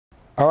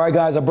All right,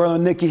 guys, our brother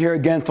Nicky here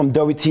again from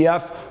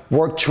WTF,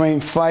 Work, Train,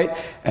 Fight.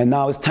 And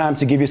now it's time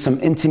to give you some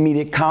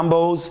intermediate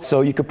combos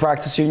so you can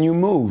practice your new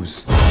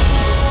moves.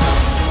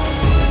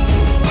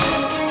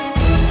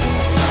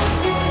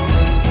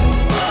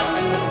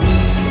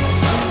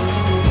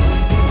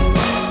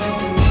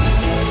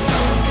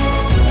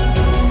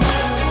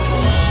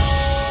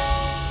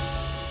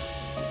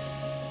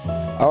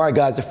 All right,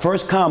 guys, the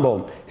first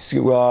combo is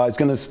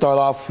going to start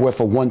off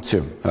with a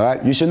 1-2. All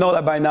right, you should know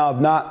that by now.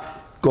 If not,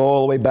 go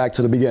all the way back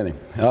to the beginning.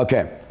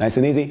 Okay, nice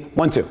and easy.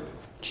 1-2.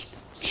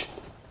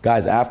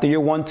 Guys, after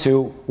your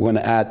 1-2, we're going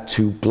to add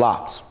 2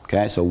 blocks.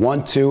 Okay, so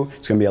 1-2,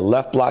 it's going to be a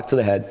left block to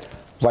the head,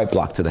 right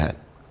block to the head.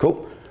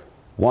 Cool?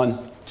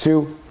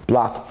 1-2,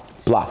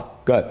 block,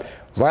 block. Good.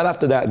 Right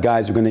after that,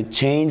 guys, we're going to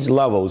change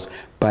levels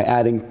by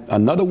adding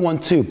another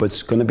 1-2, but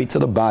it's going to be to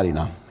the body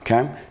now.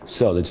 Okay,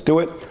 so let's do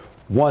it.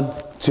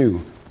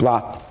 1-2,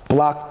 block,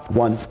 block,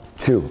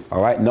 1-2.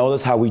 All right,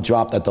 notice how we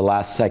dropped at the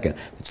last second.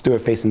 Let's do it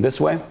facing this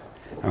way.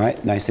 All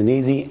right, nice and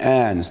easy,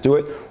 and let's do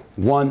it.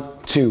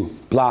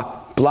 1-2,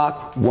 block,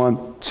 block,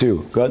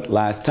 1-2. Good,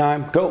 last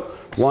time, go.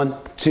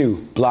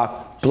 1-2,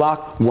 block,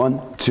 block,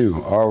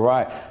 1-2. All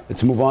right,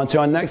 let's move on to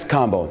our next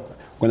combo.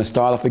 We're gonna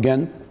start off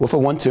again with a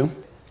 1-2.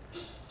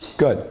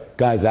 Good,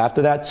 guys,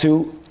 after that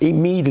 2,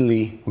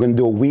 immediately, we're gonna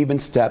do a weave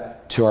and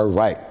step to our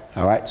right.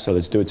 All right, so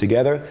let's do it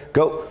together.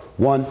 Go,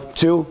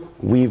 1-2,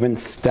 weave and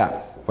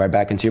step. Right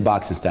back into your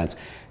boxing stance.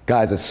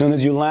 Guys, as soon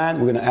as you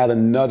land, we're gonna add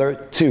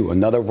another 2,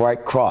 another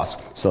right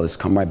cross. So let's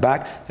come right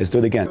back, let's do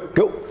it again.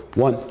 Go,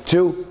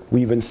 1-2,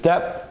 weave and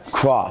step,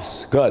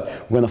 cross. Good,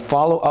 we're gonna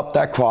follow up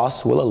that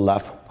cross with a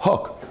left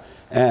hook.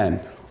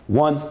 And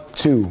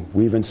 1-2,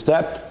 weave and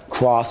step,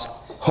 cross,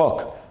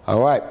 hook.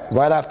 All right,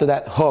 right after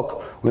that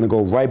hook, we're gonna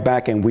go right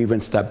back and weave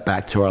and step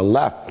back to our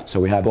left. So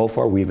we have both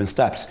our weave and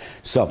steps.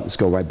 So let's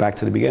go right back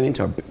to the beginning,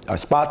 to our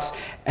spots,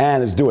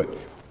 and let's do it.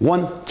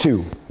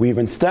 1-2, weave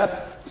and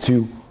step,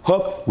 2,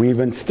 hook, weave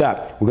and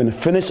step. We're gonna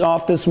finish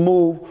off this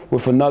move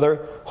with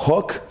another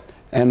hook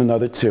and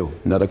another 2,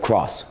 another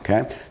cross,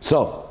 okay?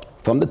 So,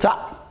 from the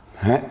top,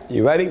 all right,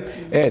 you ready?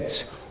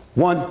 It's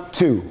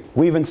 1-2,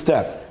 weave and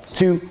step,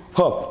 2,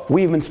 hook,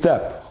 weave and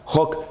step,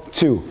 hook,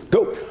 2,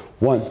 go.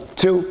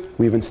 1-2,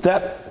 weave and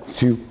step,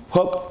 2,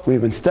 hook,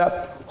 weave and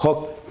step,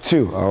 hook,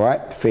 2. All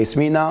right, face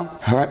me now.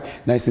 All right,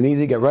 nice and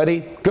easy, get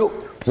ready, go.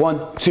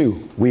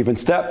 1-2, weave and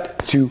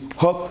step, 2,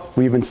 hook,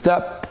 weave and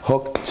step,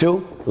 hook,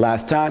 2.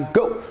 Last time,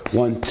 go.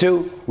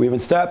 1-2, weave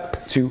and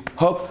step, 2,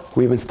 hook,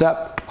 weave and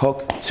step,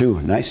 hook,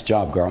 2. Nice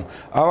job, girl.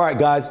 All right,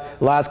 guys,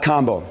 last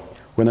combo.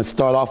 We're gonna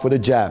start off with a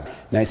jab.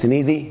 Nice and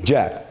easy,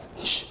 jab.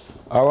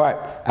 All right,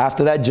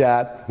 after that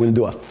jab, we're gonna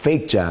do a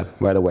fake jab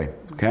right away,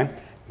 okay?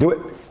 Do it.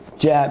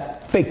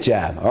 Jab, fake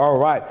jab. All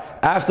right.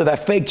 After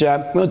that fake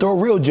jab, we're gonna do a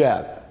real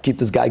jab. Keep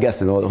this guy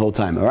guessing the whole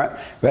time, all right?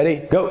 Ready?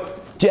 Go.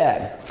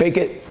 Jab, fake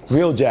it,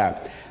 real jab.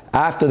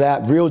 After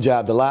that real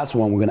jab, the last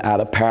one, we're gonna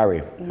add a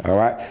parry, all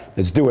right?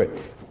 Let's do it.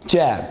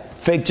 Jab,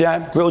 fake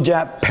jab, real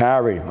jab,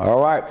 parry,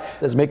 all right?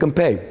 Let's make them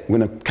pay. We're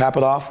gonna cap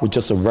it off with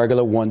just a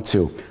regular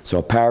 1-2. So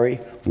a parry,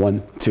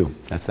 1-2.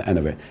 That's the end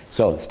of it.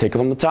 So let's take it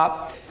from the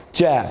top.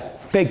 Jab,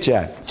 fake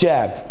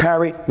jab,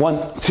 parry,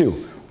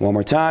 1-2. One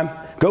more time.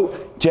 Go.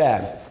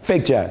 Jab,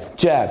 fake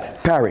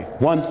jab, parry,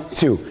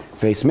 1-2.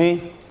 Face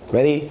me,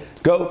 ready,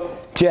 go.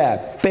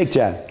 Jab, fake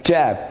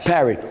jab,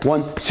 parry,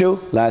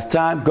 1-2. Last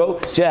time, go.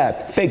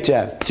 Jab, fake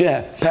jab,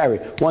 parry,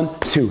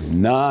 1-2.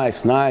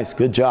 Nice, nice,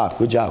 good job,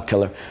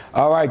 killer.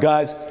 All right,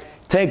 guys,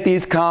 take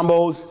these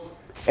combos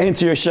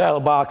into your shadow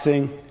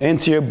boxing,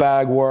 into your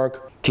bag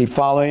work. Keep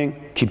following,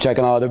 keep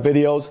checking out other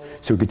videos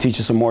so we can teach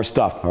you some more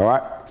stuff, all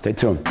right? Stay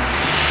tuned.